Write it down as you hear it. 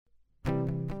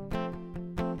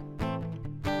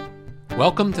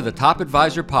Welcome to the Top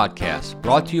Advisor Podcast,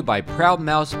 brought to you by Proud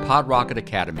Mouse Pod Rocket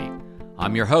Academy.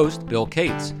 I'm your host, Bill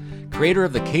Cates, creator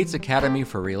of the Cates Academy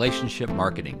for Relationship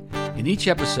Marketing. In each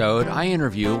episode, I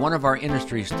interview one of our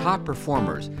industry's top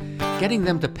performers, getting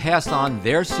them to pass on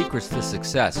their secrets to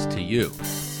success to you,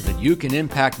 so that you can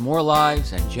impact more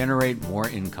lives and generate more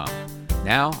income.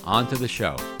 Now, on to the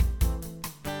show.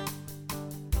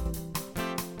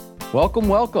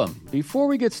 Welcome. Before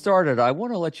we get started, I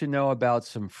want to let you know about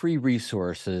some free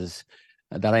resources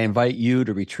that I invite you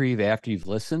to retrieve after you've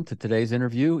listened to today's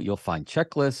interview. You'll find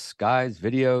checklists, guides,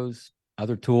 videos,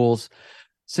 other tools.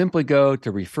 Simply go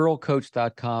to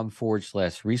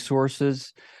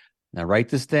referralcoach.com/resources. Now write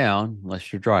this down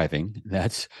unless you're driving.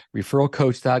 That's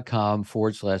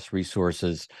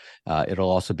referralcoach.com/resources. It'll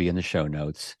also be in the show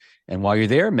notes. And while you're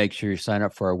there, make sure you sign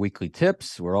up for our weekly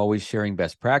tips. We're always sharing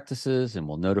best practices, and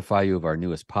we'll notify you of our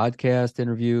newest podcast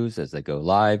interviews as they go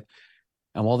live.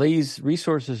 And while these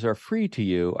resources are free to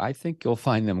you, I think you'll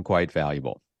find them quite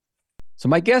valuable. So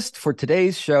my guest for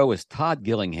today's show is Todd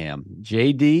Gillingham,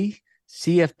 JD,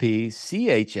 CFP,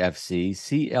 ChFC,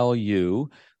 CLU.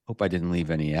 Hope I didn't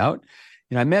leave any out.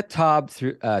 I met Todd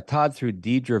through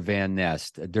Deidre Van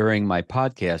Nest during my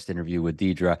podcast interview with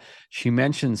Deidre. She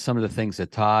mentioned some of the things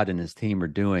that Todd and his team are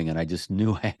doing, and I just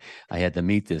knew I had to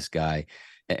meet this guy.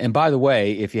 And by the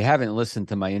way, if you haven't listened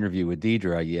to my interview with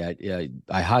Deidre yet,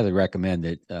 I highly recommend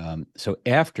it. So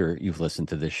after you've listened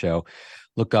to this show,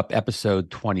 look up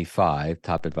episode 25,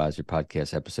 Top Advisor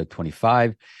Podcast, episode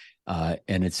 25.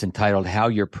 And it's entitled How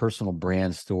Your Personal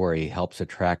Brand Story Helps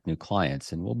Attract New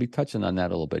Clients. And we'll be touching on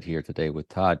that a little bit here today with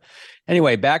Todd.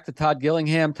 Anyway, back to Todd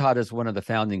Gillingham. Todd is one of the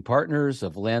founding partners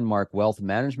of Landmark Wealth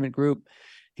Management Group.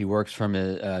 He works from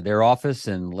their office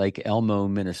in Lake Elmo,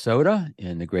 Minnesota,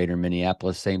 in the greater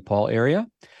Minneapolis-St. Paul area.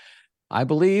 I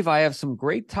believe I have some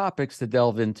great topics to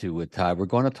delve into with Todd. We're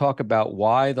going to talk about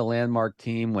why the Landmark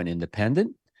team went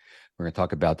independent. We're going to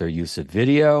talk about their use of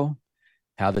video,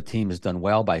 how the team has done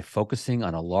well by focusing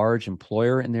on a large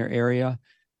employer in their area,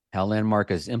 how Landmark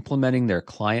is implementing their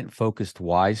client-focused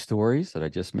why stories that I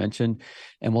just mentioned.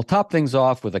 And we'll top things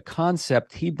off with a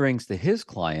concept he brings to his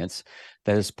clients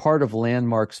that is part of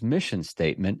Landmark's mission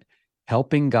statement,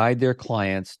 helping guide their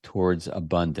clients towards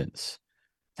abundance.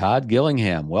 Todd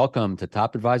Gillingham, welcome to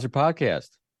Top Advisor Podcast.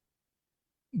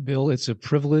 Bill, it's a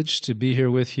privilege to be here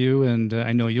with you, and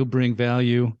I know you'll bring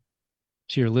value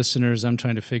to your listeners. I'm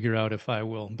trying to figure out if I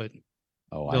will, but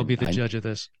they'll be the judge of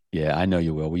this. Yeah, I know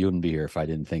you will. We wouldn't be here if I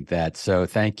didn't think that. So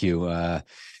thank you.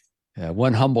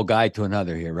 One humble guy to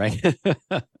another here, right?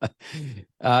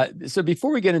 So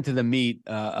before we get into the meat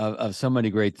of so many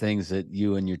great things that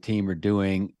you and your team are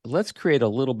doing, let's create a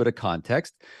little bit of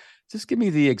context. Just give me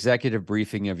the executive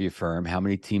briefing of your firm, how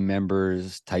many team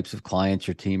members, types of clients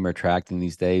your team are attracting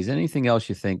these days, anything else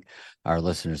you think our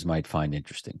listeners might find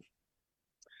interesting.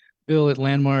 Bill, at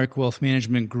Landmark Wealth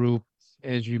Management Group,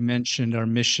 as you mentioned, our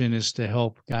mission is to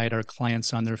help guide our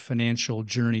clients on their financial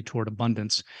journey toward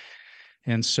abundance.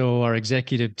 And so our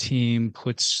executive team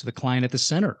puts the client at the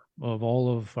center of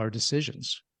all of our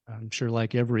decisions. I'm sure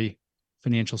like every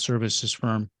financial services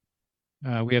firm.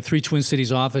 We have 3 Twin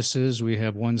Cities offices. We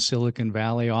have 1 Silicon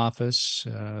Valley office,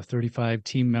 35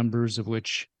 team members, of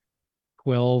which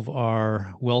 12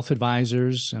 are wealth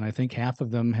advisors, and I think half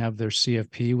of them have their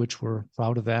CFP, which we're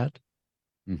proud of that.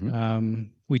 Mm-hmm.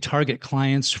 We target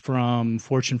clients from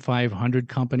Fortune 500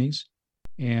 companies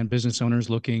and business owners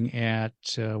looking at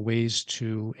ways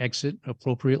to exit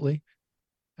appropriately.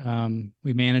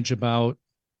 We manage about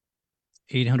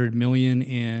 $800 million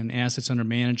in assets under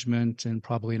management and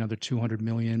probably another $200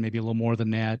 million, maybe a little more than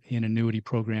that, in annuity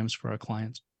programs for our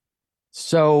clients.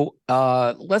 So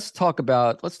let's start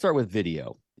with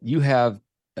video. You have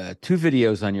 2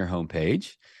 videos on your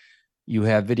homepage. You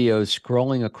have videos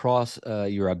scrolling across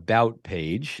your About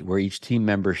page where each team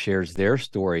member shares their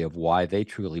story of why they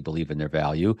truly believe in their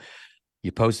value.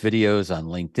 You post videos on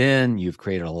LinkedIn. You've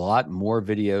created a lot more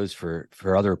videos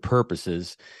for other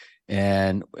purposes.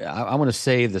 And I want to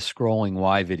save the scrolling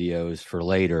why videos for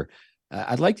later.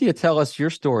 I'd like you to tell us your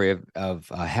story of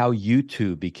how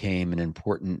YouTube became an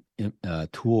important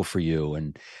tool for you,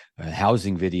 and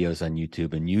housing videos on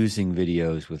YouTube and using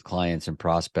videos with clients and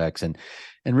prospects, and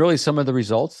really some of the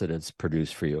results that it's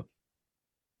produced for you.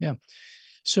 Yeah.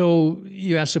 So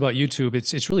you asked about YouTube.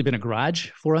 It's really been a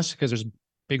garage for us because there's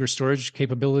bigger storage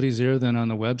capabilities there than on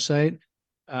the website.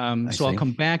 So I'll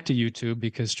come back to YouTube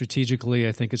because strategically,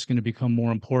 I think it's going to become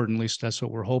more important. At least that's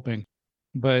what we're hoping.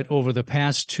 But over the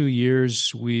past 2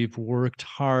 years, we've worked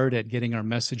hard at getting our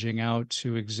messaging out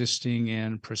to existing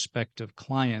and prospective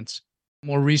clients.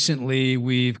 More recently,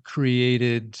 we've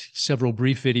created several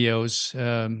brief videos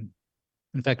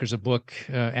In fact, there's a book,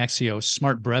 Axios,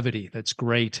 Smart Brevity, that's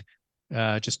great.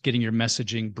 Just getting your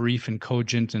messaging brief and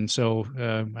cogent. And so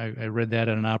I read that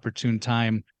at an opportune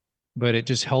time, but it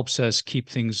just helps us keep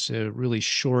things really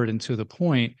short and to the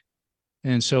point.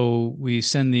 And so we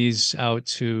send these out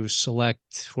to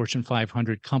select Fortune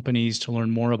 500 companies to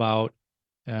learn more about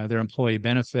their employee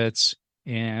benefits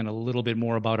and a little bit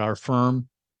more about our firm.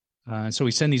 And so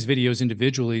we send these videos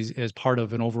individually as part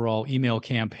of an overall email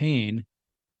campaign.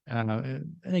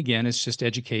 And again, it's just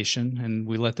education, and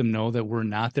we let them know that we're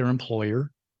not their employer,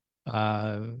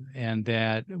 and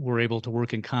that we're able to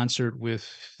work in concert with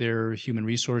their human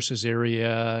resources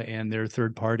area and their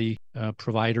third-party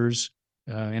providers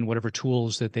and whatever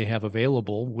tools that they have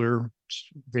available. We're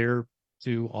there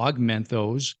to augment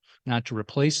those, not to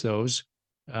replace those,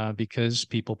 because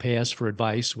people pay us for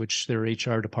advice, which their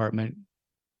HR department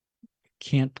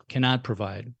cannot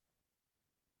provide.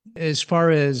 As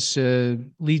far as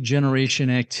lead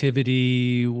generation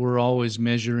activity, we're always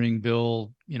measuring,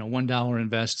 Bill, $1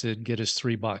 invested, get us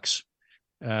 $3.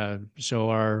 So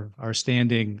our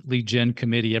standing lead gen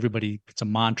committee, everybody, it's a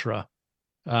mantra.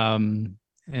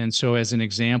 And so as an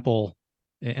example,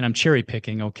 and I'm cherry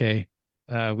picking, okay,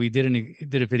 we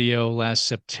did a video last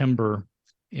September,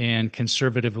 and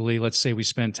conservatively, let's say we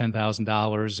spent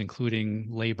 $10,000, including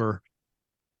labor.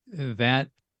 That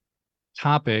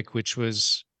topic, which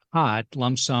was hot,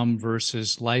 lump sum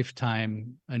versus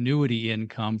lifetime annuity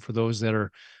income for those that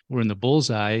were in the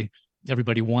bullseye,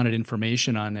 everybody wanted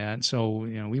information on that. So,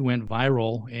 we went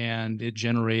viral, and it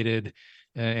generated,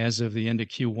 as of the end of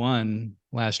Q1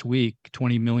 last week,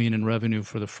 20 million in revenue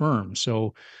for the firm.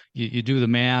 So you do the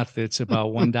math, it's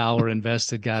about $1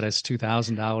 invested got us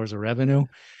 $2,000 of revenue.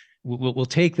 We'll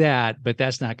take that, but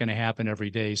that's not going to happen every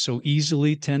day. So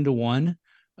easily 10 to 1.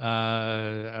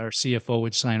 Our CFO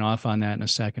would sign off on that in a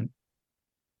second.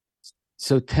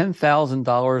 So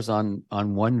 $10,000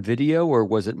 on one video, or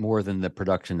was it more than the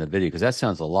production of the video? Because that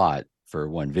sounds a lot for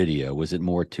one video. Was it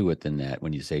more to it than that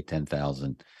when you say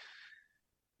 10,000?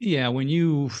 Yeah, when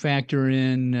you factor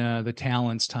in the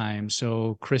talent's time,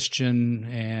 so Christian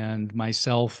and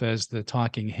myself as the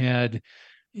talking head,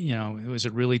 was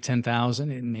it really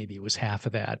 10,000? And maybe it was half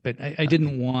of that. But I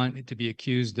didn't want it to be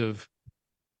accused of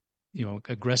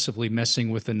aggressively messing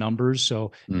with the numbers.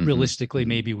 So realistically,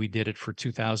 maybe we did it for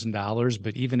 $2,000,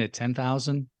 but even at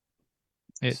 10,000,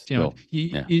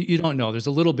 you don't know. There's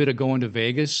a little bit of going to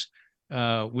Vegas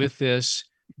with this,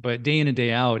 but day in and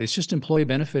day out, it's just employee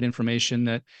benefit information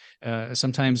that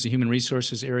sometimes the human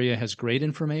resources area has great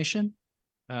information.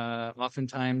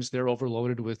 Oftentimes they're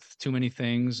overloaded with too many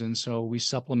things. And so we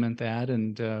supplement that,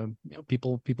 and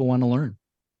people want to learn.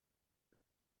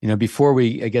 Before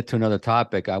we get to another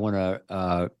topic, I want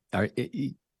to,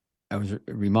 I was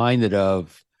reminded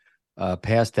of a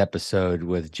past episode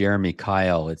with Jeremy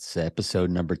Kyle. It's episode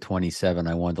number 27.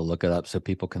 I wanted to look it up so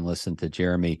people can listen to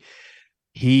Jeremy.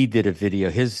 He did a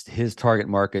video. His target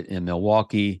market in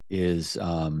Milwaukee is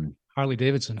Harley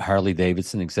Davidson. Harley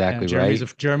Davidson, exactly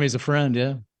right. Jeremy's a friend,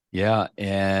 yeah. Yeah,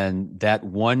 and that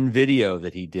one video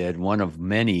that he did, one of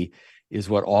many, is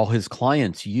what all his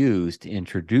clients use to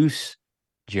introduce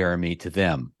Jeremy to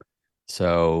them.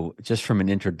 So just from an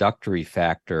introductory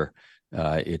factor,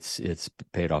 it's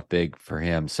paid off big for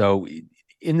him. So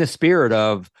in the spirit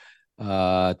of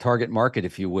target market,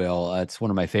 if you will, it's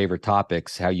one of my favorite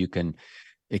topics, how you can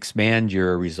expand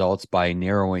your results by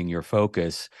narrowing your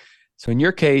focus. So in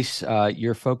your case,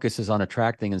 your focus is on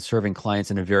attracting and serving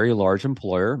clients in a very large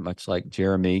employer, much like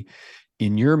Jeremy,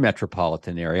 in your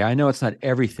metropolitan area. I know it's not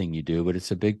everything you do, but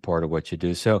it's a big part of what you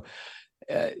do. So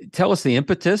tell us the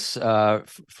impetus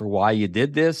for why you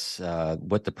did this,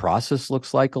 what the process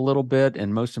looks like a little bit,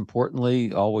 and most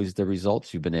importantly, always the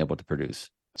results you've been able to produce.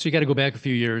 So you got to go back a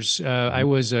few years. I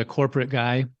was a corporate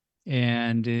guy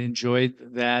and enjoyed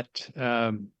that,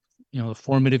 the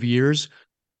formative years.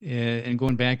 And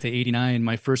going back to 89,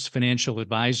 my first financial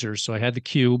advisor. So I had the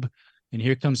cube, and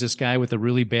here comes this guy with a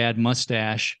really bad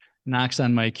mustache, knocks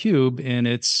on my cube, and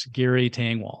it's Gary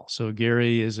Tangwall. So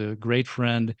Gary is a great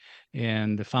friend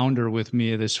and the founder with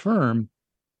me of this firm.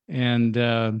 And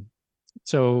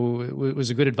so it was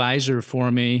a good advisor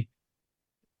for me.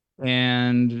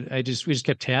 And we just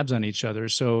kept tabs on each other.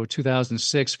 So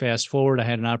 2006, fast forward, I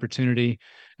had an opportunity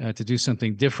to do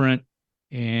something different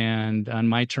and on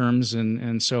my terms.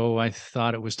 And so I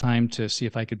thought it was time to see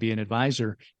if I could be an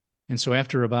advisor. And so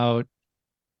after about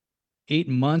 8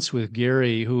 months with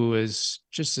Gary, who is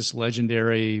just this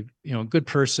legendary, good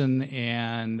person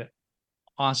and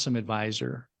awesome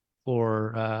advisor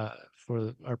for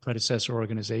our predecessor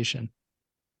organization,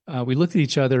 we looked at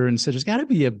each other and said, there's got to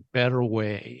be a better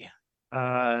way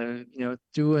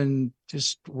Doing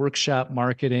just workshop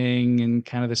marketing and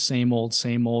kind of the same old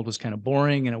was kind of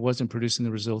boring, and it wasn't producing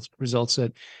the results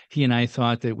that he and I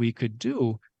thought that we could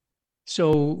do.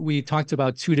 So we talked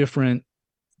about two different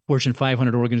Fortune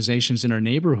 500 organizations in our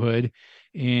neighborhood,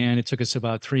 and it took us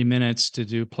about 3 minutes to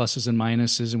do pluses and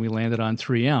minuses, and we landed on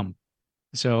 3M.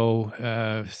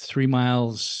 So 3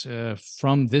 miles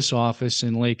from this office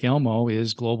in Lake Elmo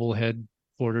is global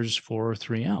headquarters for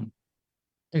 3M.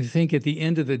 I think at the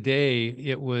end of the day,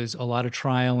 it was a lot of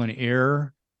trial and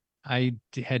error. I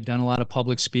had done a lot of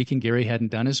public speaking. Gary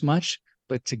hadn't done as much,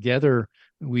 but together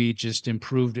we just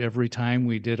improved every time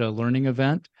we did a learning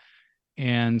event.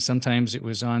 And sometimes it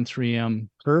was on 3M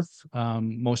turf.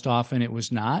 Most often it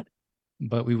was not,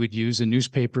 but we would use a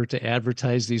newspaper to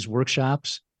advertise these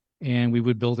workshops, and we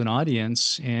would build an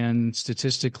audience. And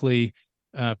statistically,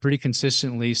 pretty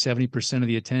consistently, 70% of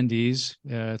the attendees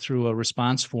through a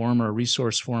response form or a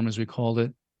resource form, as we called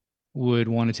it, would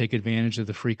want to take advantage of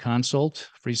the free consult,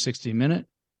 free 60-minute.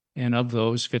 And of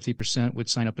those, 50% would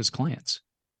sign up as clients.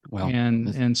 Well,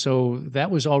 and so that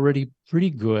was already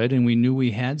pretty good. And we knew we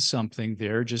had something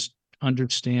there, just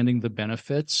understanding the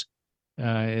benefits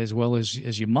as well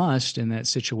as you must in that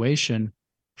situation.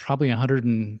 Probably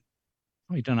done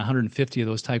 150 of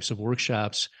those types of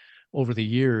workshops over the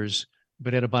years.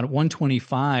 But at about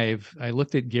 125, I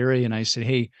looked at Gary and I said,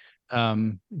 "Hey,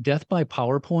 death by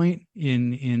PowerPoint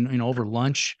in over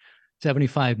lunch,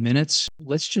 75 minutes.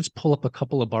 Let's just pull up a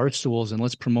couple of bar stools and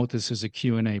let's promote this as a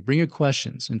Q&A. Bring your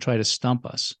questions and try to stump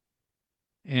us."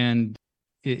 And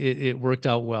it worked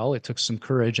out well. It took some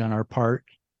courage on our part,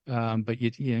 but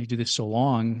you do this so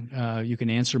long, you can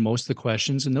answer most of the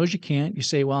questions, and those you can't. You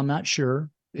say, "Well, I'm not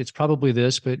sure. It's probably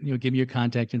this, but give me your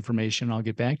contact information. I'll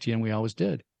get back to you." And we always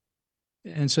did.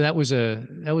 And so that was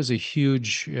a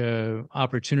huge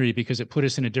opportunity because it put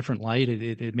us in a different light.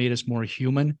 It made us more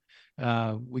human.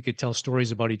 We could tell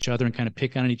stories about each other and kind of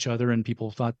pick on each other, and people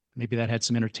thought maybe that had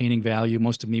some entertaining value.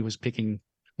 Most of it was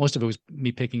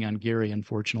me picking on Gary,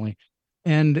 unfortunately.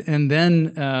 And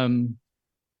then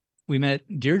we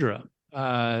met Deirdre.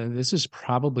 This is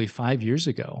probably 5 years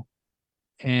ago,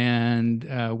 and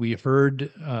we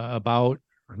heard about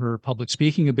her public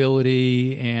speaking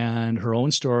ability and her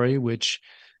own story, which,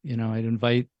 I'd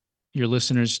invite your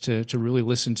listeners to really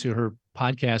listen to her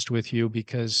podcast with you,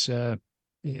 because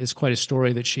it's quite a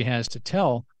story that she has to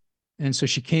tell. And so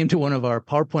she came to one of our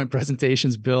PowerPoint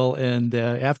presentations, Bill, and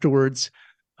afterwards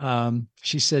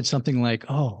she said something like,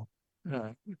 "Oh,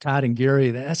 Todd and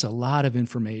Gary, that's a lot of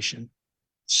information,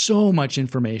 so much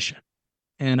information."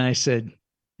 And I said,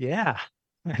 "Yeah,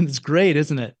 it's great,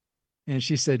 isn't it?" And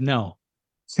she said, "No,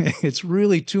 it's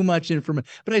really too much information."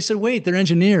 But I said, "Wait, they're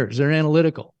engineers, they're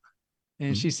analytical."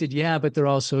 And she said, "Yeah, but they're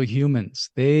also humans.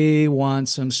 They want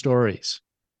some stories."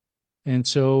 And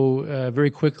so very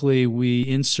quickly, we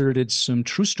inserted some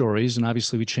true stories, and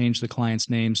obviously we changed the clients'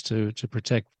 names to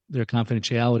protect their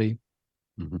confidentiality.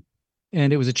 Mm-hmm.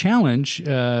 And it was a challenge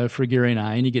for Gary and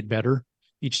I, and you get better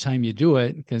each time you do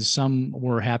it, because some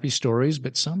were happy stories,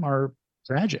 but some are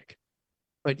tragic.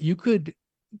 But you could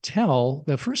tell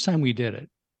the first time we did it,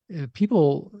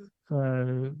 people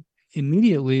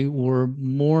immediately were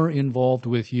more involved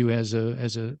with you as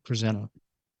a presenter.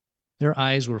 Their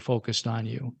eyes were focused on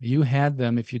you. You had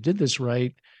them, if you did this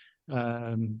right,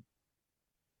 you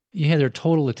had their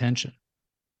total attention.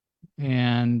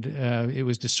 And it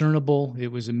was discernible,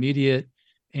 it was immediate,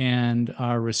 and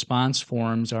our response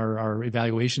forms, our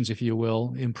evaluations, if you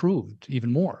will, improved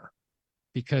even more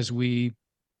because we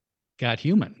got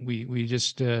human. We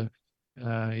just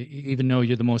even though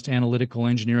you're the most analytical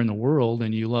engineer in the world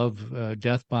and you love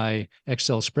death by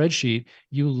Excel spreadsheet,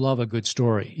 you love a good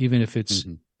story, even if it's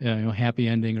happy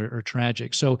ending or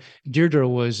tragic. So Deirdre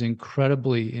was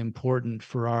incredibly important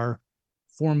for our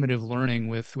formative learning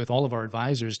with all of our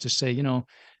advisors to say,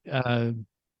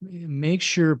 make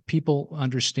sure people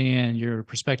understand, your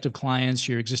prospective clients,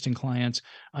 your existing clients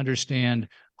understand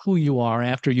who you are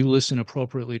after you listen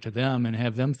appropriately to them and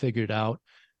have them figured out,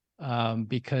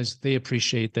 because they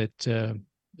appreciate that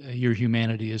your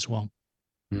humanity as well.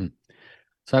 So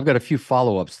I've got a few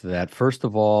follow-ups to that. First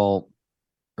of all,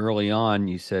 early on,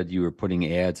 you said you were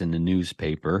putting ads in the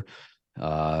newspaper.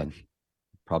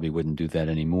 Probably wouldn't do that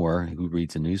anymore. Who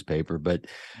reads a newspaper? But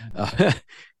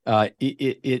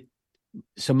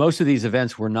so most of these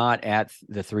events were not at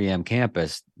the 3M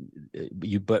campus,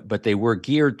 but they were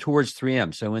geared towards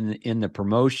 3M. So in the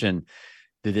promotion,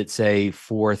 did it say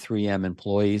for 3M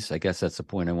employees? I guess that's the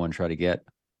point I want to try to get.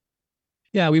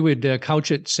 Yeah, we would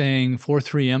couch it saying for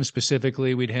 3M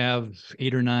specifically. We'd have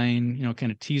 8 or 9,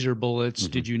 kind of teaser bullets.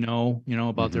 Did you know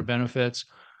about their benefits?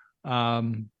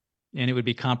 and it would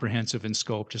be comprehensive in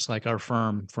scope, just like our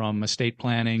firm, from estate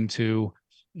planning to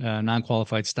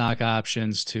non-qualified stock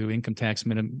options to income tax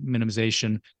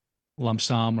minimization, lump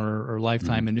sum or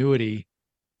lifetime annuity.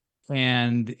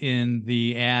 And in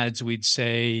the ads, we'd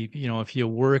say, if you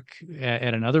work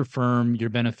at another firm, your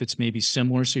benefits may be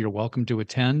similar, so you're welcome to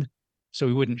attend. So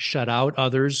we wouldn't shut out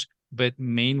others, but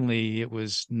mainly it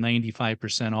was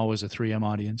 95% always a 3M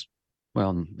audience.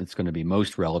 Well, it's going to be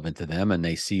most relevant to them, and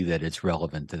they see that it's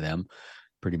relevant to them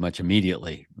pretty much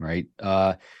immediately, right?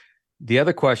 The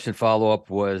other question follow-up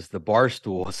was the bar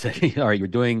stool. All right, you're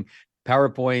doing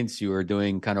PowerPoints, you were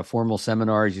doing kind of formal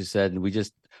seminars, you said, and we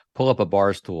just pull up a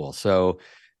bar stool. So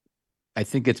I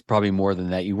think it's probably more than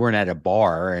that. You weren't at a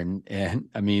bar, and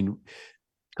I mean,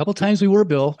 a couple times we were,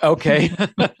 Bill. Okay.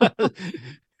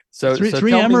 So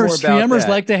three Mers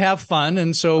like to have fun,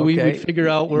 and so we would figure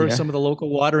out where some of the local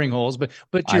watering holes. But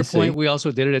to your point, we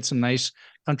also did it at some nice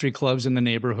country clubs in the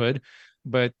neighborhood.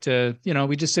 But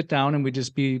we just sit down and we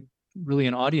just be really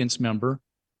an audience member.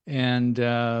 And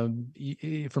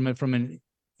from an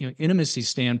intimacy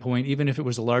standpoint, even if it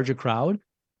was a larger crowd,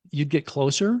 you'd get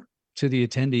closer to the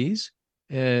attendees,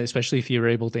 especially if you were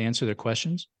able to answer their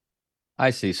questions. I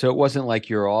see. So it wasn't like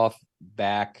you're off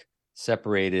back,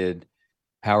 separated,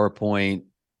 PowerPoint,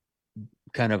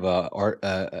 kind of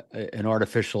an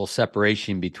artificial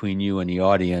separation between you and the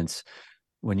audience.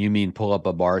 When you mean pull up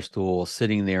a bar stool,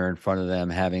 sitting there in front of them,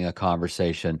 having a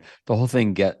conversation, the whole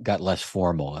thing got less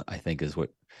formal, I think, is what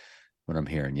I'm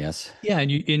hearing. Yes. Yeah.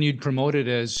 And you'd promote it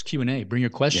as Q&A, bring your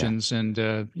questions. And,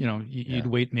 you'd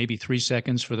wait maybe 3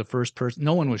 seconds for the first person.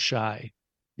 No one was shy.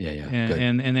 Yeah.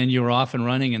 And then you were off and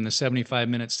running, and the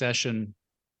 75-minute session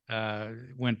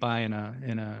went by in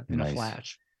a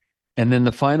flash. And then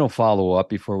the final follow-up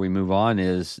before we move on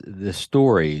is the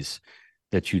stories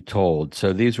that you told.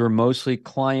 So these were mostly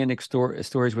client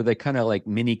stories. Were they kind of like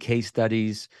mini case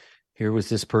studies? Here was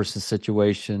this person's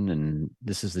situation, and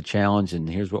this is the challenge, and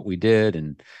here's what we did,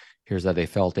 and here's how they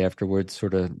felt afterwards,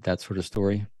 sort of that sort of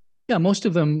story? Yeah, most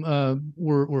of them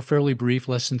were fairly brief,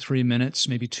 less than 3 minutes,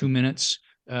 maybe 2 minutes.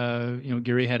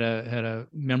 Gary had a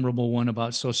memorable one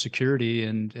about Social Security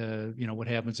and, what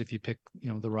happens if you pick,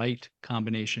 the right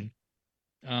combination.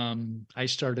 I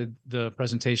started the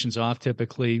presentations off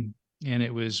typically, and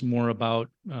it was more about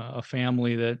a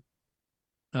family that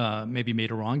maybe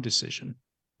made a wrong decision.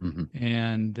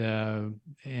 And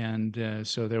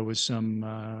so there was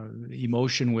some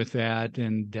emotion with that,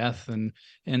 and death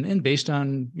and based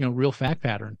on, real fact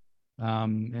pattern.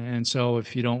 And so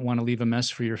if you don't want to leave a mess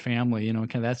for your family,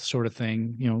 kind of that sort of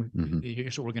thing,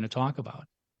 here's what we're going to talk about.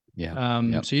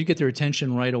 Yeah. So you get their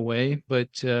attention right away, but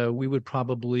we would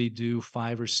probably do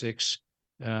 5 or 6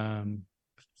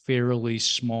 fairly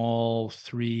small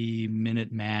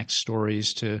 3-minute max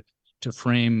stories to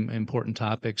frame important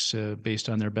topics based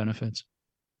on their benefits.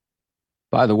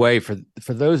 By the way, for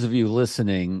those of you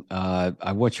listening,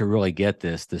 I want you to really get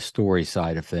the story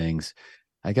side of things.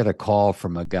 I got a call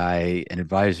from a guy, an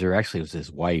advisor, actually it was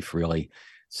his wife, really,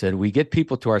 said, we get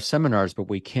people to our seminars,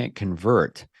 but we can't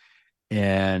convert.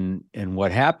 And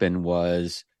what happened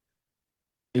was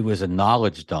it was a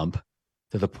knowledge dump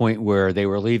to the point where they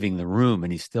were leaving the room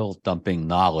and he's still dumping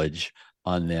knowledge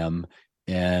on them.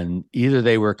 And either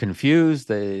they were confused,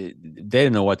 they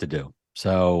didn't know what to do.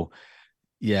 So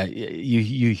yeah,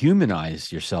 you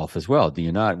humanize yourself as well, do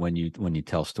you not, when you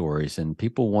tell stories? And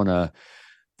people want to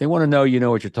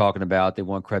know what you're talking about. They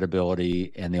want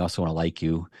credibility, and they also want to like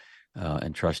you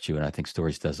and trust you. And I think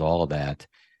stories does all of that.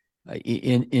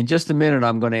 In just a minute,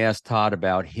 I'm going to ask Todd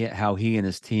about how he and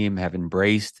his team have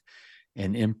embraced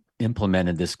and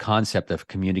implemented this concept of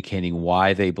communicating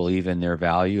why they believe in their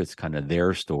value. It's kind of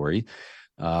their story.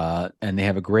 And they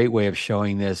have a great way of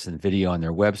showing this in video on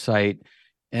their website.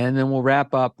 And then we'll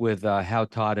wrap up with how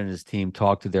Todd and his team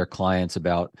talk to their clients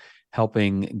about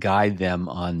helping guide them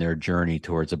on their journey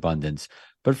towards abundance.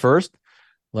 But first,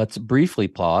 let's briefly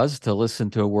pause to listen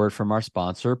to a word from our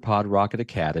sponsor, Pod Rocket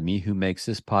Academy, who makes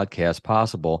this podcast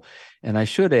possible. And I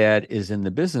should add, is in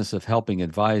the business of helping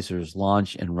advisors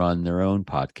launch and run their own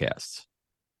podcasts.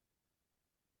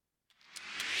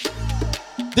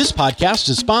 This podcast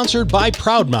is sponsored by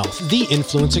Proudmouth, the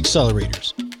Influence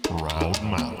Accelerators.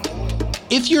 Proudmouth.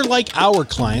 If you're like our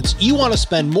clients, you want to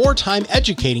spend more time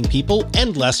educating people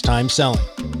and less time selling.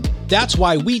 That's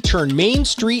why we turn Main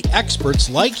Street experts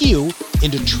like you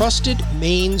into trusted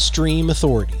mainstream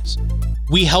authorities.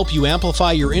 We help you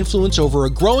amplify your influence over a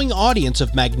growing audience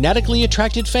of magnetically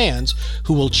attracted fans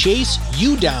who will chase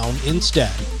you down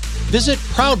instead. Visit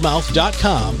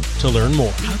proudmouth.com to learn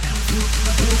more.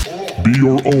 Be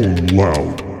your own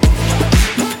loud.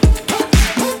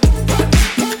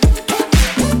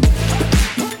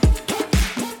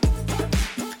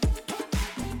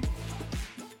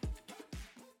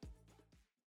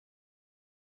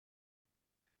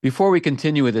 Before we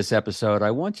continue with this episode, I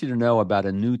want you to know about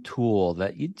a new tool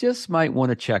that you just might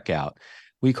want to check out.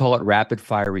 We call it Rapid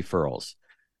Fire Referrals.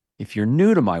 If you're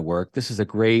new to my work, this is a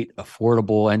great,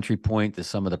 affordable entry point to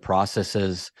some of the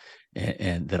processes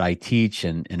and that I teach.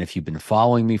 And if you've been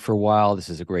following me for a while, this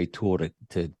is a great tool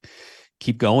to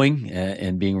keep going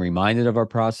and being reminded of our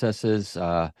processes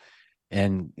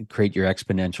and create your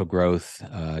exponential growth,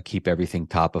 keep everything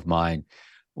top of mind.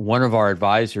 One of our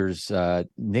advisors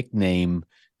nickname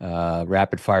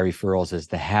Rapid Fire Referrals as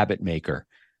the habit maker.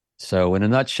 So in a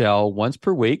nutshell, once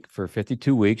per week for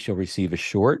 52 weeks, you'll receive a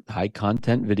short, high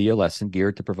content video lesson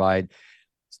geared to provide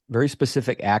very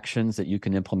specific actions that you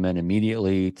can implement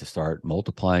immediately to start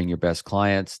multiplying your best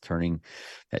clients, turning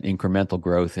that incremental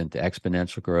growth into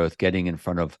exponential growth, getting in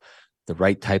front of the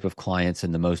right type of clients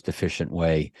in the most efficient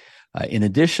way. In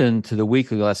addition to the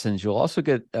weekly lessons, you'll also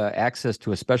get access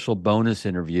to a special bonus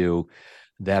interview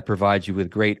that provides you with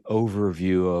great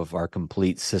overview of our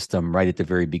complete system right at the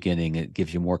very beginning. It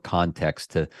gives you more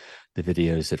context to the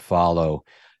videos that follow.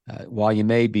 While you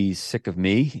may be sick of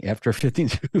me after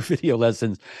 52 video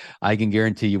lessons, I can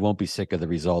guarantee you won't be sick of the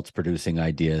results producing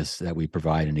ideas that we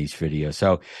provide in each video.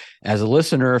 So as a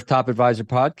listener of Top Advisor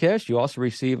Podcast, you also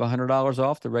receive $100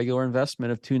 off the regular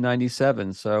investment of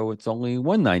 $297. So it's only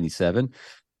 $197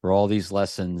 for all these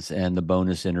lessons and the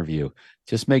bonus interview.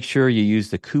 Just make sure you use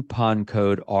the coupon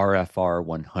code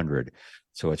RFR100.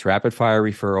 So it's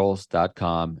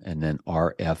rapidfirereferrals.com and then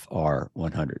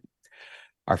RFR100.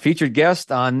 Our featured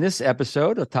guest on this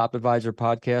episode of Top Advisor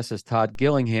Podcast is Todd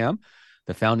Gillingham,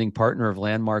 the founding partner of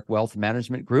Landmark Wealth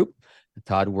Management Group.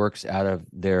 Todd works out of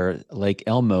their Lake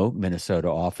Elmo, Minnesota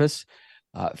office.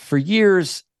 For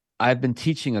years, I've been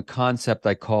teaching a concept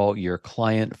I call your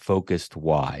client-focused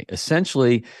why.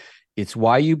 Essentially, it's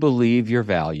why you believe in your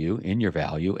value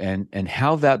and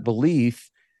how that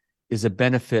belief is a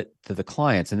benefit to the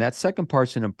clients. And that second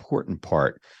part's an important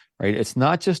part, right? It's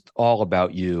not just all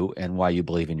about you and why you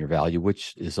believe in your value,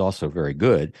 which is also very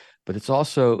good, but it's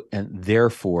also, and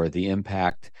therefore, the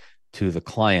impact to the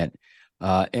client.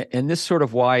 And this sort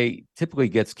of why typically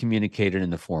gets communicated in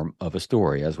the form of a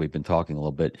story, as we've been talking a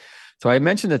little bit. So I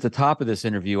mentioned at the top of this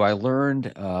interview, I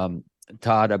learned,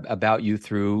 Todd, about you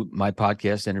through my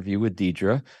podcast interview with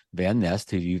Deidre Van Nest,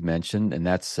 who you've mentioned, and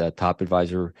that's Top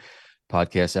Advisor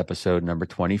Podcast episode number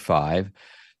 25.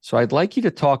 So I'd like you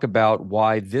to talk about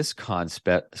why this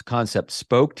concept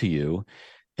spoke to you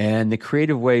and the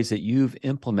creative ways that you've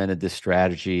implemented this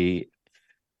strategy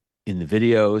in the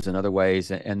videos and other ways,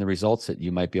 and the results that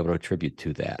you might be able to attribute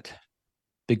to that.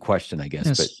 Big question, I guess,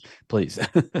 yes. But please.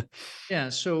 Yeah.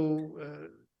 So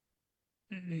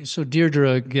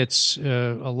Deirdre gets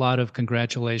a lot of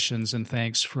congratulations and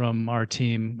thanks from our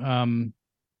team.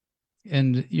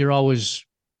 And you're always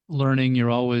learning. You're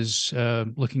always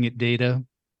looking at data.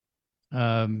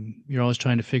 You're always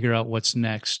trying to figure out what's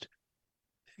next.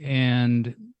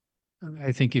 And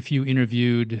I think if you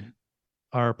interviewed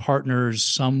our partners,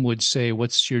 some would say,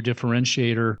 what's your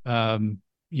differentiator?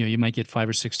 You might get 5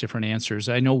 or 6 different answers.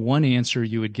 I know one answer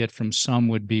you would get from some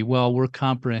would be, well, we're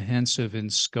comprehensive in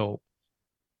scope.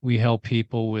 We help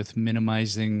people with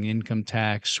minimizing income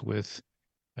tax, with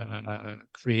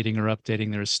creating or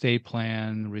updating their estate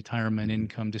plan, retirement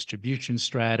income distribution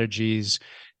strategies,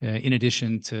 in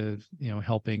addition to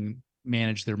helping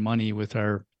manage their money with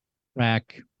our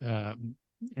track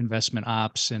investment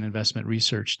ops and investment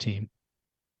research team.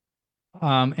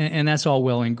 And that's all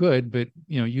well and good, but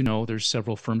there's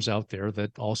several firms out there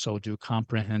that also do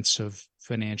comprehensive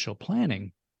financial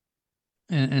planning.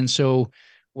 And so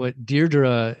what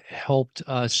Deirdre helped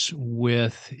us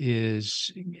with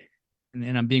is,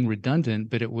 and I'm being redundant,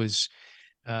 but it was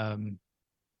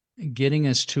getting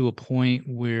us to a point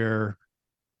where,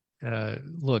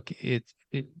 look,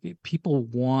 people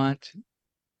want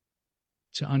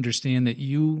to understand that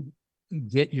you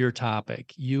get your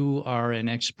topic. You are an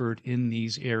expert in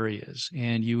these areas,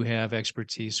 and you have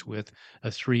expertise with a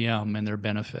 3M and their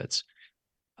benefits.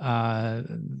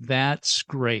 That's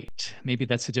great. Maybe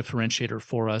that's a differentiator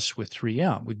for us with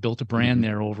 3M. We've built a brand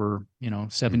there over,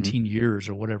 17 years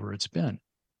or whatever it's been.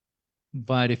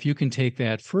 But if you can take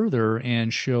that further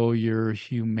and show your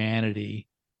humanity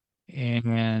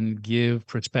and give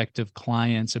prospective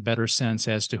clients a better sense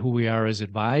as to who we are as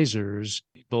advisors,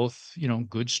 both,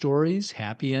 good stories,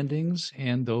 happy endings,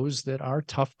 and those that are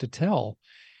tough to tell.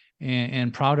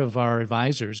 And proud of our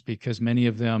advisors, because many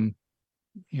of them,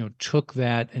 took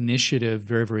that initiative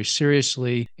very, very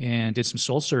seriously and did some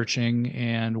soul searching.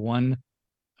 And one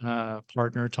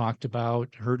partner talked about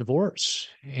her divorce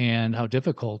and how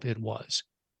difficult it was.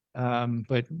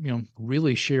 But,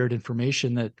 really shared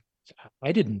information that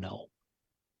I didn't know.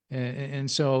 And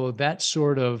so that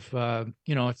sort of,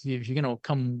 if you're going to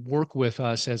come work with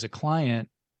us as a client,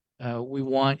 we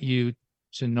want you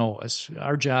to know us.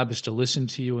 Our job is to listen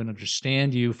to you and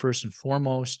understand you first and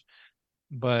foremost,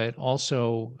 but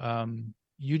also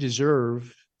you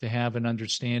deserve to have an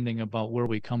understanding about where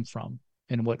we come from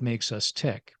and what makes us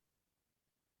tick.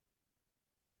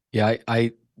 Yeah,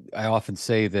 I often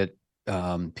say that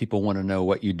people want to know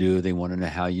what you do. They want to know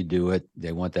how you do it.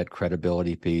 They want that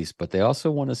credibility piece, but they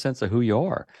also want a sense of who you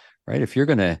are, right? If you're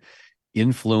going to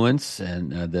influence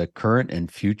and the current and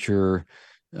future,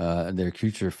 their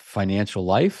future financial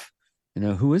life,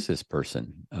 who is this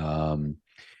person?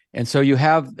 And so you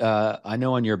have, I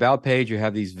know on your about page, you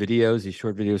have these videos, these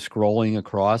short videos scrolling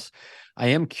across. I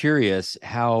am curious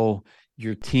how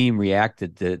your team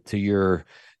reacted to your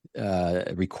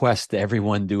request to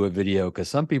everyone do a video, because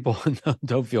some people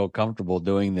don't feel comfortable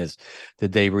doing this.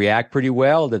 Did they react pretty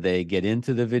well? Did they get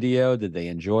into the video? Did they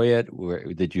enjoy it?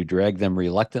 Did you drag them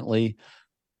reluctantly?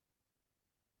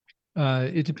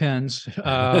 It depends.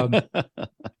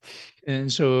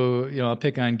 And so, I'll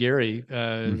pick on Gary.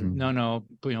 No,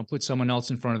 put someone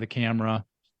else in front of the camera.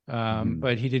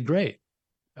 But he did great.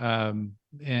 And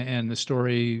the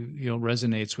story,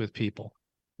 resonates with people.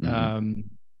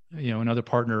 Another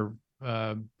partner,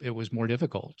 it was more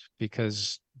difficult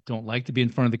because don't like to be in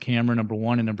front of the camera, number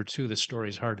one, and number two, the story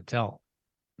is hard to tell.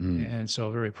 And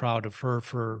so very proud of her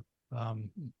for,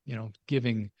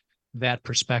 giving that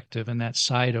perspective and that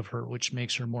side of her, which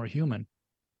makes her more human.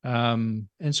 And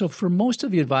so for most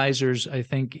of the advisors, I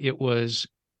think it was,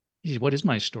 what is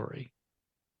my story?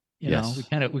 Yes. We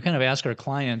kind of ask our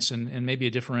clients, and maybe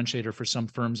a differentiator for some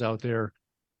firms out there,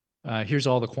 here's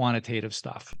all the quantitative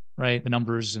stuff, right? The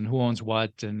numbers and who owns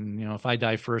what, and if I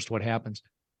die first, what happens?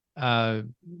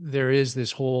 There is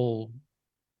this whole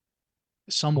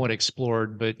somewhat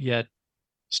explored, but yet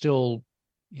still,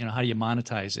 how do you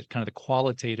monetize it? Kind of the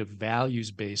qualitative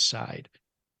values-based side.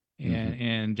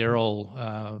 And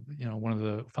Daryl, one of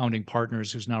the founding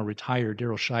partners who's now retired,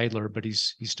 Daryl Scheidler, but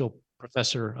he's still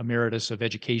professor emeritus of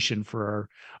education for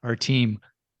our team.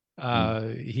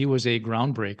 He was a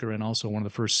groundbreaker and also one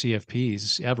of the first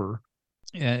CFPs ever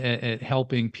at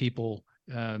helping people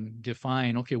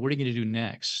define, okay, what are you going to do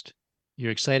next?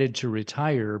 You're excited to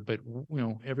retire, but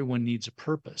everyone needs a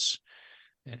purpose.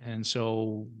 And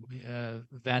so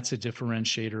that's a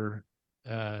differentiator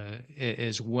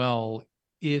as well.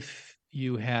 If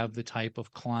you have the type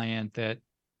of client that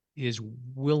is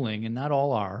willing, and not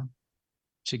all are,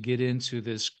 to get into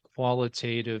this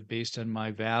qualitative, based on my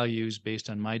values,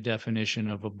 based on my definition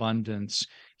of abundance,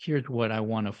 here's what I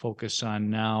want to focus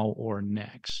on now or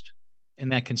next.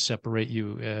 And that can separate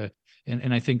you.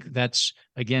 And I think that's,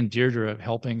 again, Deirdre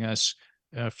helping us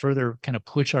further kind of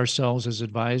push ourselves as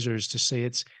advisors to say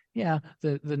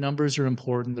the numbers are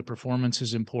important, the performance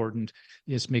is important,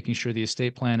 it's making sure the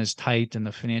estate plan is tight and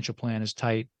the financial plan is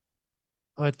tight,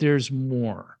 but there's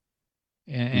more.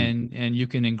 And you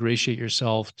can ingratiate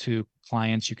yourself to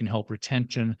clients, you can help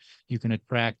retention, you can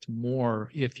attract more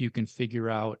if you can figure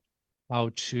out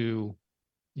how to,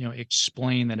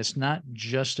 explain that it's not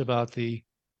just about the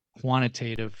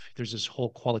quantitative, there's this whole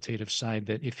qualitative side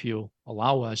that if you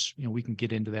allow us, we can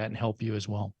get into that and help you as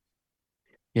well.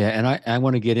 Yeah, and I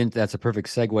want to get into, that's a perfect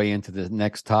segue into the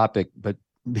next topic. But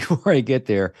before I get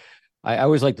there, I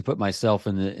always like to put myself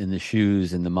in the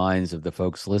shoes and the minds of the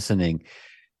folks listening.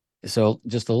 So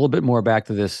just a little bit more back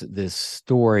to this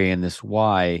story and this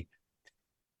why.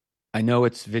 I know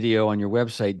it's video on your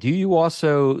website. Do you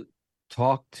also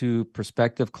talk to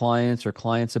prospective clients or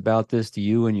clients about this? Do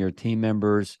you and your team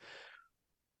members,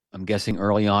 I'm guessing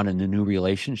early on in the new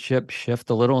relationship, shift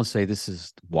a little and say, this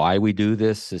is why we do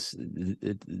this?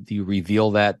 Do you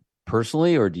reveal that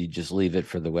personally, or do you just leave it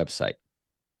for the website?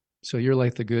 So you're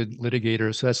like the good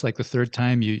litigator. So that's like the third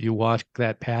time you walked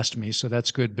that past me. So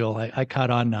that's good, Bill. I caught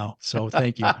on now. So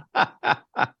thank you.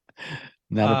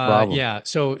 Not a problem. Yeah.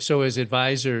 So as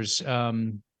advisors,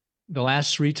 the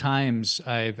last 3 times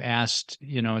I've asked,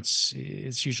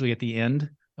 it's usually at the end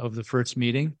of the first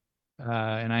meeting.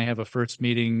 And I have a first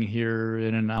meeting here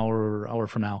in an hour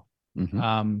from now.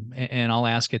 And I'll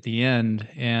ask at the end.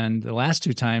 And the last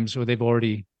 2 times, they've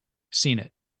already seen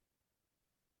it,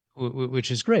 which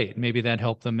is great. Maybe that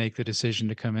helped them make the decision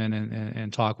to come in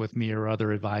and talk with me or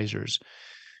other advisors.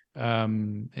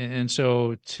 And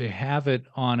so to have it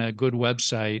on a good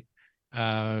website,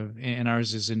 and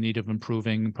ours is in need of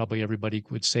improving, probably everybody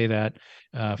would say that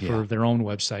for their own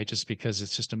website, just because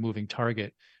it's just a moving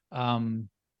target.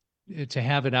 To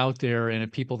have it out there and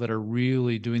people that are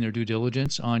really doing their due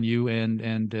diligence on you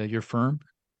and your firm,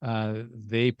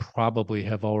 they probably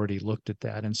have already looked at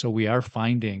that. And so we are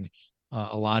finding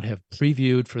A lot have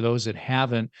previewed. For those that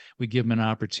haven't, we give them an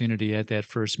opportunity at that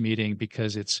first meeting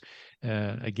because it's,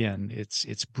 again,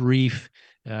 it's brief,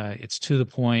 it's to the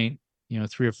point,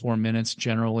 3 or 4 minutes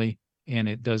generally, and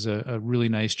it does a really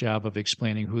nice job of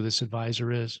explaining who this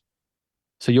advisor is.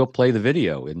 So you'll play the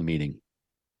video in the meeting.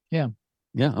 Yeah.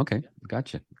 Yeah. Okay.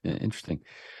 Gotcha. Yeah, interesting.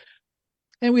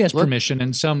 And we ask permission,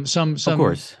 and some, Of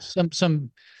course.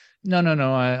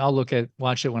 no, I'll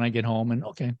watch it when I get home, and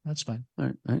okay, that's fine. All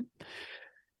right. All right.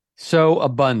 So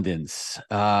abundance.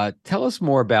 Tell us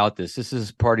more about this. This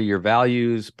is part of your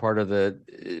values, part of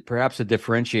perhaps a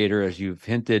differentiator, as you've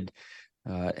hinted.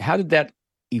 How did that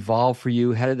evolve for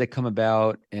you? How did that come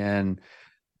about? And,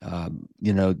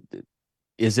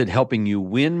 is it helping you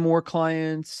win more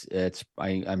clients?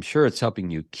 I'm sure it's helping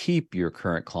you keep your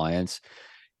current clients.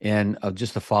 And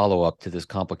just a follow-up to this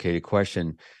complicated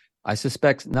question, I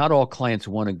suspect not all clients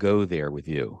want to go there with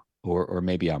you, or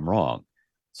maybe I'm wrong.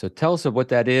 So tell us what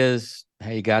that is, how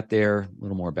you got there, a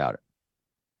little more about it.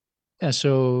 Yeah,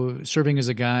 so serving as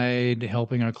a guide,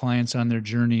 helping our clients on their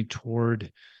journey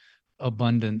toward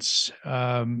abundance.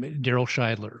 Daryl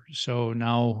Scheidler, so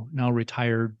now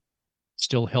retired,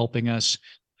 still helping us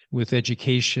with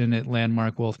education at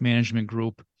Landmark Wealth Management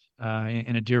Group,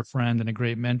 and a dear friend and a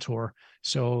great mentor.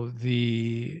 So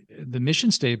the mission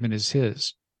statement is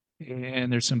his,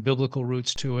 and there's some biblical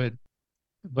roots to it.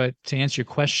 But to answer your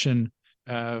question,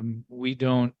 we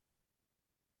don't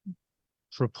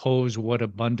propose what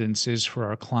abundance is for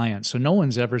our clients. So no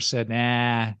one's ever said,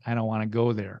 nah, I don't want to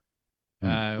go there.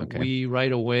 Okay. We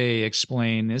right away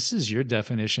explain, this is your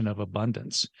definition of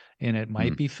abundance. And it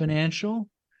might be financial.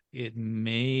 It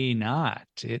may not.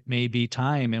 It may be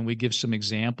time. And we give some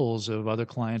examples of other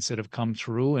clients that have come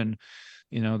through. And,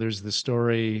 there's the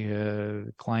story,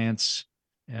 clients,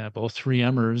 both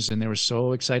 3Mers, and they were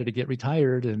so excited to get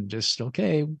retired and just,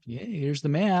 okay, yeah, here's the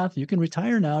math. You can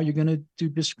retire now. You're going to do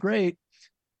just great.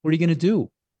 What are you going to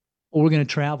do? Well, we're going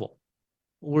to travel.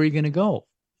 Where are you going to go?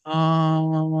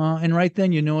 And right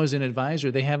then, as an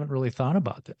advisor, they haven't really thought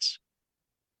about this.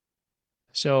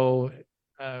 So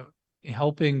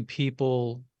helping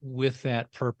people with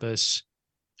that purpose,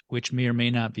 which may or may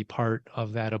not be part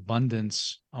of that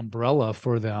abundance umbrella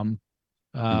for them,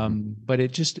 but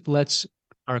it just lets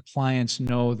our clients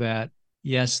know that,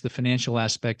 yes, the financial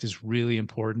aspect is really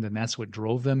important, and that's what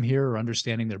drove them here, or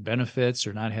understanding their benefits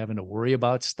or not having to worry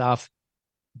about stuff.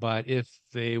 But if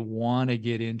they want to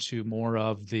get into more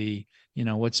of the,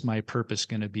 what's my purpose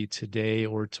going to be today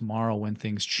or tomorrow when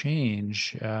things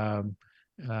change,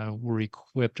 we're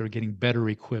equipped or getting better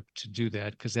equipped to do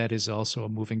that, because that is also a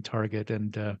moving target.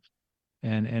 And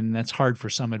that's hard for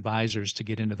some advisors to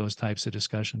get into those types of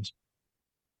discussions.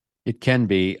 It can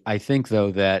be. I think,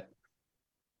 though, that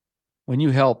when you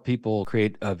help people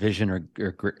create a vision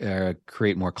or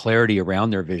create more clarity around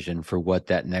their vision for what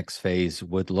that next phase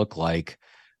would look like,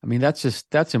 I mean,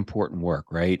 that's important work,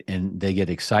 right? And they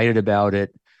get excited about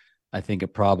it. I think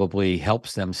it probably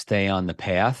helps them stay on the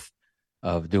path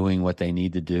of doing what they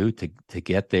need to do to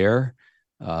get there.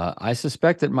 I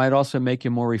suspect it might also make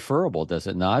you more referable, does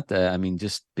it not? I mean,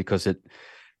 just because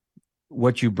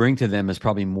what you bring to them is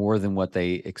probably more than what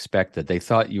they expected. They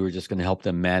thought you were just going to help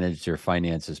them manage their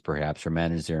finances, perhaps, or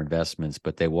manage their investments,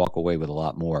 but they walk away with a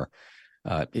lot more.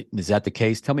 Is that the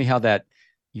case? Tell me how that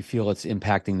you feel it's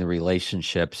impacting the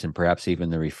relationships and perhaps even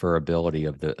the referability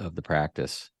of the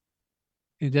practice.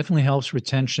 It definitely helps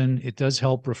retention. It does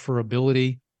help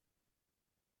referability.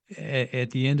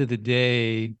 At the end of the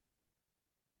day,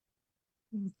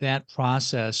 that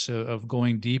process of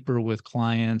going deeper with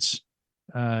clients,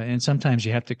 and sometimes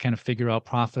you have to kind of figure out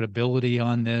profitability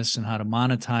on this and how to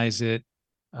monetize it.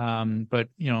 But,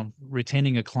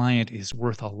 retaining a client is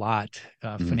worth a lot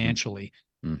financially.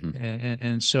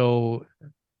 And so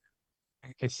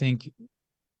I think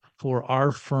for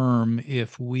our firm,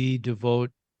 if we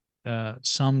devote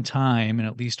some time and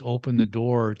at least open the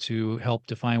door to help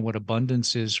define what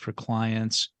abundance is for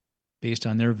clients based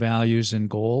on their values and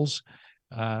goals,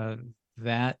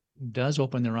 that does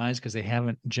open their eyes, because they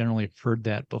haven't generally heard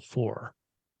that before.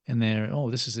 And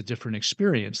this is a different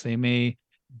experience. They may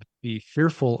be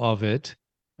fearful of it,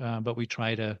 but we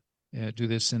try to do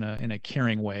this in a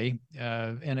caring way,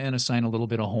 and assign a little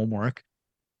bit of homework.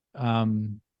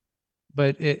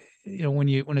 But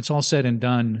when it's all said and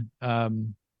done,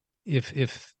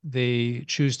 if they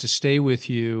choose to stay with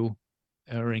you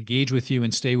or engage with you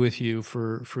and stay with you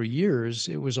for years,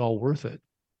 it was all worth it.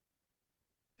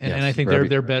 And, Yes, I think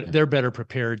they're better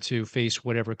prepared to face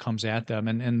whatever comes at them.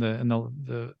 And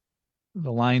the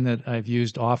line that I've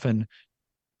used often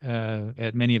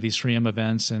at many of these 3M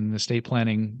events and estate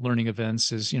planning learning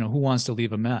events is, who wants to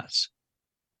leave a mess?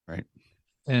 Right.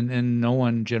 And no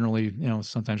one generally,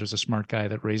 sometimes there's a smart guy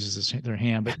that raises their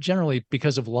hand, but generally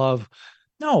because of love,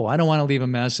 no, I don't want to leave a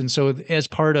mess. And so as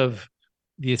part of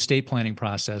the estate planning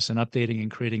process and updating and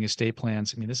creating estate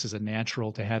plans, I mean, this is a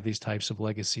natural to have these types of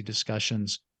legacy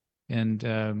discussions. And,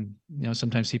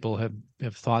 sometimes people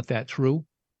have thought that through.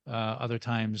 Other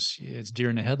times it's deer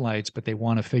in the headlights, but they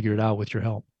want to figure it out with your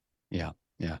help. Yeah.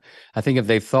 Yeah. I think if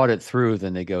they've thought it through,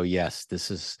 then they go, yes,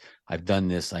 I've done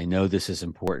this. I know this is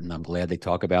important. I'm glad they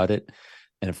talk about it.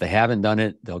 And if they haven't done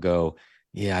it, they'll go,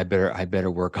 yeah, I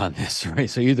better work on this. Right.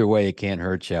 So either way, it can't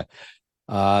hurt you.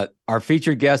 Our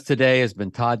featured guest today has been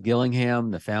Todd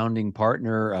Gillingham, the founding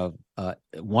partner of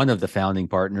one of the founding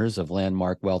partners of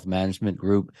Landmark Wealth Management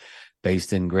Group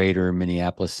based in Greater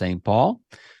Minneapolis, St. Paul.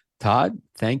 Todd,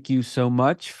 thank you so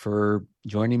much for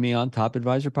joining me on Top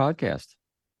Advisor Podcast.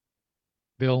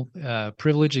 Bill,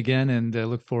 privilege again, and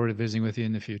look forward to visiting with you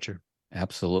in the future.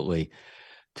 Absolutely.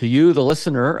 To you, the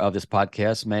listener of this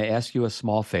podcast, may I ask you a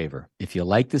small favor. If you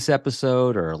like this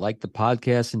episode or like the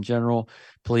podcast in general,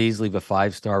 please leave a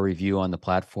 5-star review on the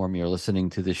platform you're listening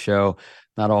to the show.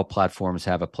 Not all platforms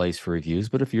have a place for reviews,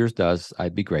 but if yours does,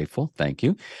 I'd be grateful. Thank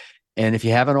you. And if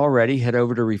you haven't already, head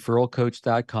over to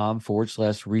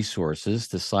referralcoach.com/resources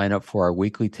to sign up for our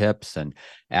weekly tips and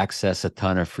access a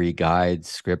ton of free guides,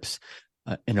 scripts,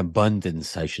 an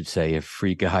abundance, I should say, of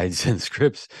free guides and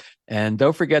scripts. And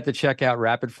don't forget to check out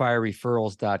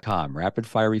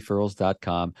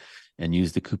rapidfirereferrals.com, and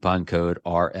use the coupon code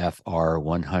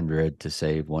RFR100 to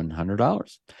save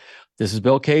 $100. This is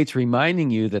Bill Cates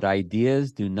reminding you that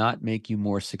ideas do not make you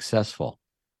more successful.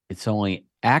 It's only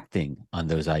acting on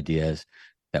those ideas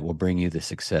that will bring you the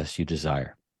success you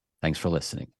desire. Thanks for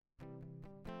listening.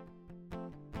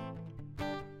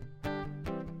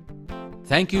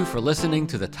 Thank you for listening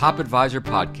to the Top Advisor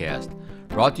Podcast,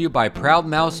 brought to you by Proud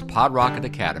Mouse Pod Rocket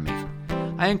Academy.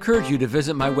 I encourage you to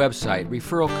visit my website,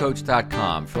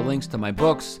 referralcoach.com, for links to my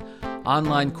books,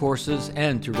 online courses,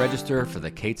 and to register for the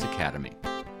Cates Academy.